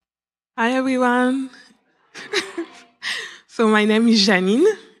Hi everyone. So my name is Janine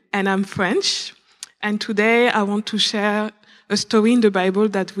and I'm French. And today I want to share a story in the Bible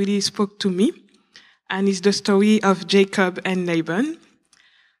that really spoke to me. And it's the story of Jacob and Laban.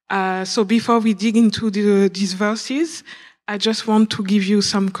 So before we dig into these verses, I just want to give you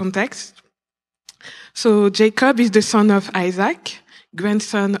some context. So Jacob is the son of Isaac,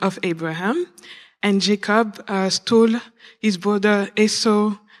 grandson of Abraham. And Jacob stole his brother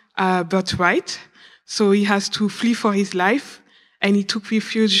Esau's birthright. So he has to flee for his life, and he took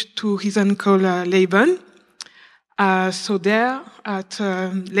refuge to his uncle Laban. So there at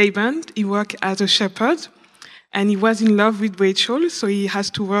Laban, he worked as a shepherd, and he was in love with Rachel, so he has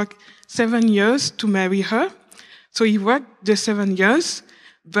to work 7 years to marry her. So he worked the 7 years,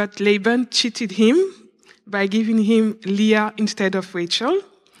 but Laban cheated him by giving him Leah instead of Rachel.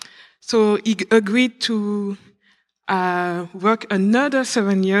 So he agreed to work another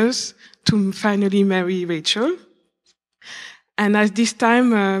 7 years to finally marry Rachel. And at this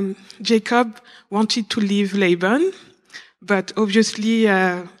time, Jacob wanted to leave Laban, but obviously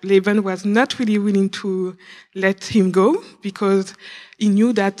Laban was not really willing to let him go because he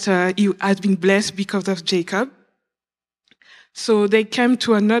knew that he had been blessed because of Jacob. So they came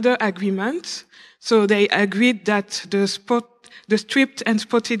to another agreement. So they agreed that the stripped and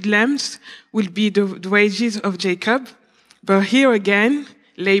spotted lambs will be the wages of Jacob. But here again,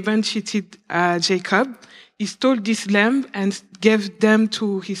 Laban cheated Jacob. He stole this lamb and gave them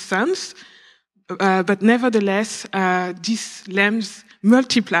to his sons. But nevertheless, these lambs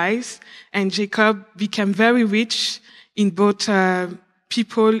multiplies, and Jacob became very rich in both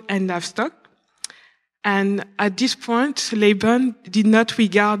people and livestock. And at this point, Laban did not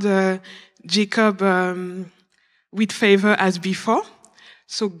regard Jacob with favor as before.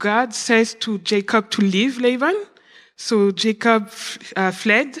 So God says to Jacob to leave Laban. So Jacob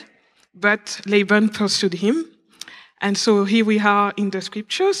fled, but Laban pursued him. And so here we are in the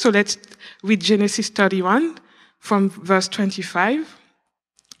scripture. So let's read Genesis 31 from verse 25.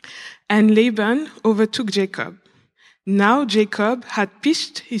 And Laban overtook Jacob. Now Jacob had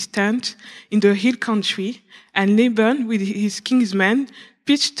pitched his tent in the hill country, and Laban with his kinsmen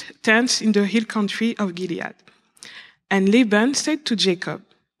pitched tents in the hill country of Gilead. And Laban said to Jacob,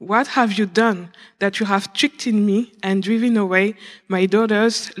 "What have you done that you have tricked in me and driven away my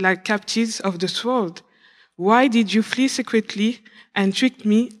daughters like captives of the sword? Why did you flee secretly and trick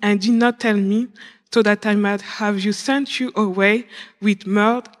me and did not tell me so that I might have you sent you away with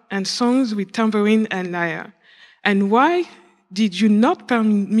mirth and songs with tambourine and lyre? And why did you not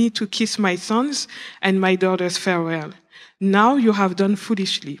permit me to kiss my sons and my daughters farewell? Now you have done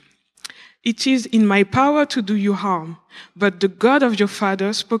foolishly. It is in my power to do you harm, but the God of your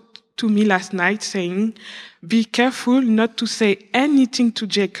father spoke to me last night, saying, 'Be careful not to say anything to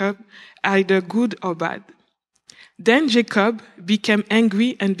Jacob, either good or bad.' Then Jacob became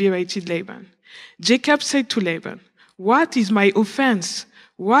angry and berated Laban. Jacob said to Laban, 'What is my offense?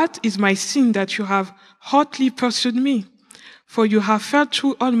 What is my sin that you have hotly pursued me? For you have felt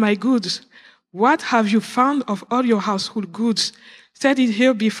through all my goods. What have you found of all your household goods? Set it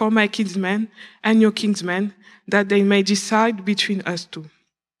here before my kinsmen and your kinsmen, that they may decide between us two.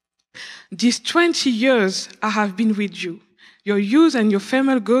 These 20 years I have been with you. Your ewes and your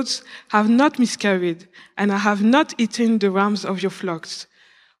female goats have not miscarried, and I have not eaten the rams of your flocks.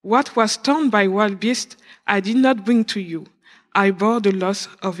 What was torn by wild beasts I did not bring to you. I bore the loss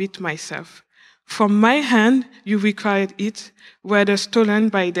of it myself. From my hand you required it, whether stolen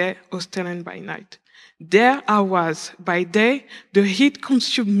by day or stolen by night. There I was. By day the heat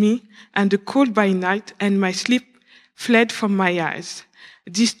consumed me, and the cold by night, and my sleep fled from my eyes.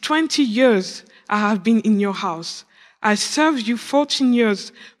 These 20 years I have been in your house. I served you 14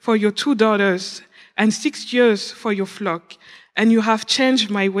 years for your 2 daughters, and 6 years for your flock, and you have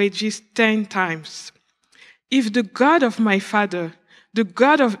changed my wages 10 times. If the God of my father, the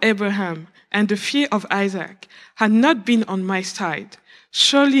God of Abraham, and the fear of Isaac had not been on my side,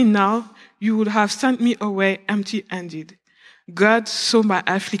 surely now you would have sent me away empty-handed. God saw my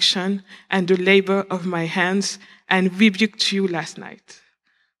affliction and the labor of my hands and rebuked you last night."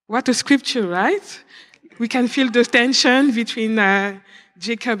 What a scripture, right? We can feel the tension between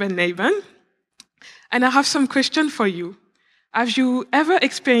Jacob and Laban. And I have some questions for you. Have you ever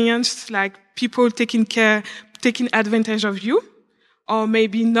experienced like people taking advantage of you? Or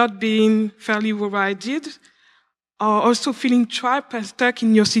maybe not being fairly rewarded? Or also feeling trapped and stuck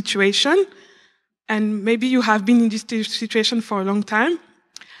in your situation? And maybe you have been in this situation for a long time.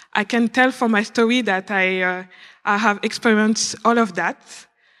 I can tell from my story that I have experienced all of that.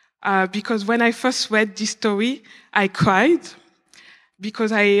 Because when I first read this story, I cried.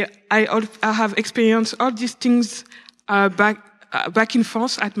 because I have experienced all these things back in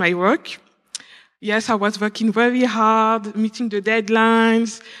France at my work. Yes, I was working very hard, meeting the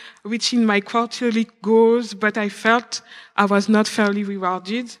deadlines, reaching my quarterly goals, but I felt I was not fairly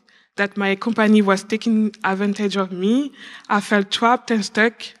rewarded, that my company was taking advantage of me. I felt trapped and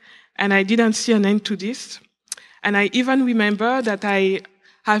stuck, and I didn't see an end to this. And I even remember that I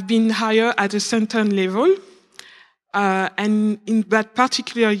have been hired at a certain level, and in that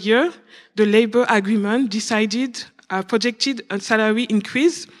particular year, the labor agreement projected a salary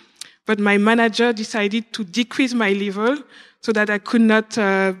increase, but my manager decided to decrease my level so that I could not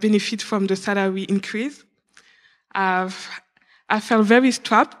benefit from the salary increase. I felt very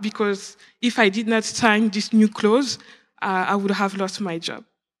trapped because if I did not sign this new clause, I would have lost my job.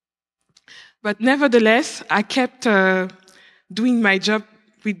 But nevertheless, I kept doing my job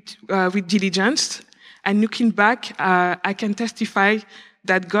with diligence. And looking back, I can testify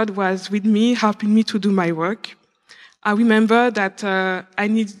that God was with me, helping me to do my work. I remember that I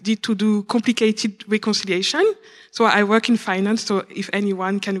needed to do complicated reconciliation. So I work in finance, so if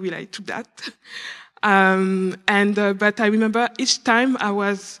anyone can relate to that. But I remember each time I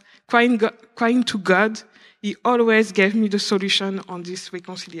was crying to God, He always gave me the solution on this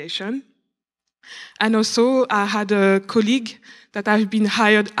reconciliation. And also, I had a colleague that had been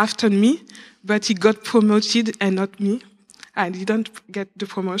hired after me, but he got promoted and not me. I didn't get the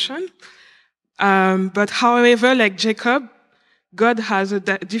promotion. But however, like Jacob, God has a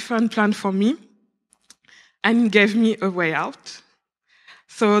different plan for me and gave me a way out.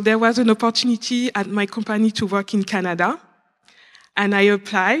 So there was an opportunity at my company to work in Canada, and I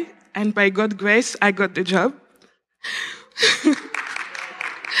applied, and by God's grace, I got the job.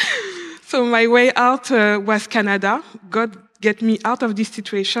 So my way out was Canada. God get me out of this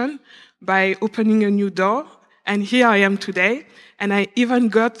situation by opening a new door, and here I am today, and I even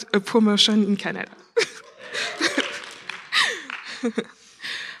got a promotion in Canada.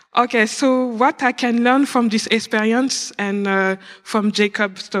 Okay, so what I can learn from this experience and from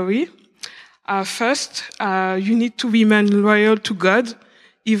Jacob's story. First, you need to remain loyal to God,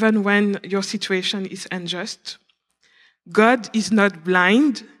 even when your situation is unjust. God is not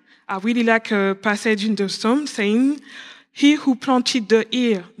blind. I really like a passage in the Psalm saying, "He who planted the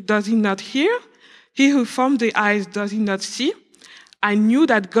ear, does he not hear? He who formed the eyes, does he not see?" I knew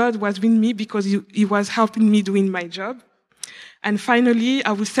that God was with me because he was helping me doing my job. And finally,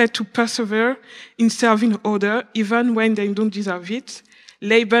 I would say to persevere in serving others, even when they don't deserve it.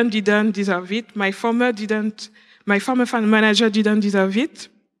 Laban didn't deserve it. My former fund manager didn't deserve it.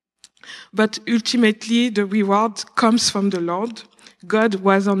 But ultimately, the reward comes from the Lord. God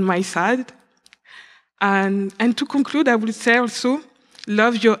was on my side. And to conclude, I would say also,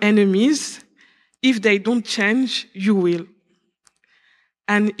 love your enemies. If they don't change, you will.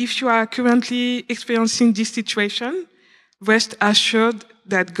 And if you are currently experiencing this situation, rest assured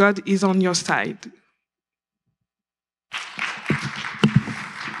that God is on your side.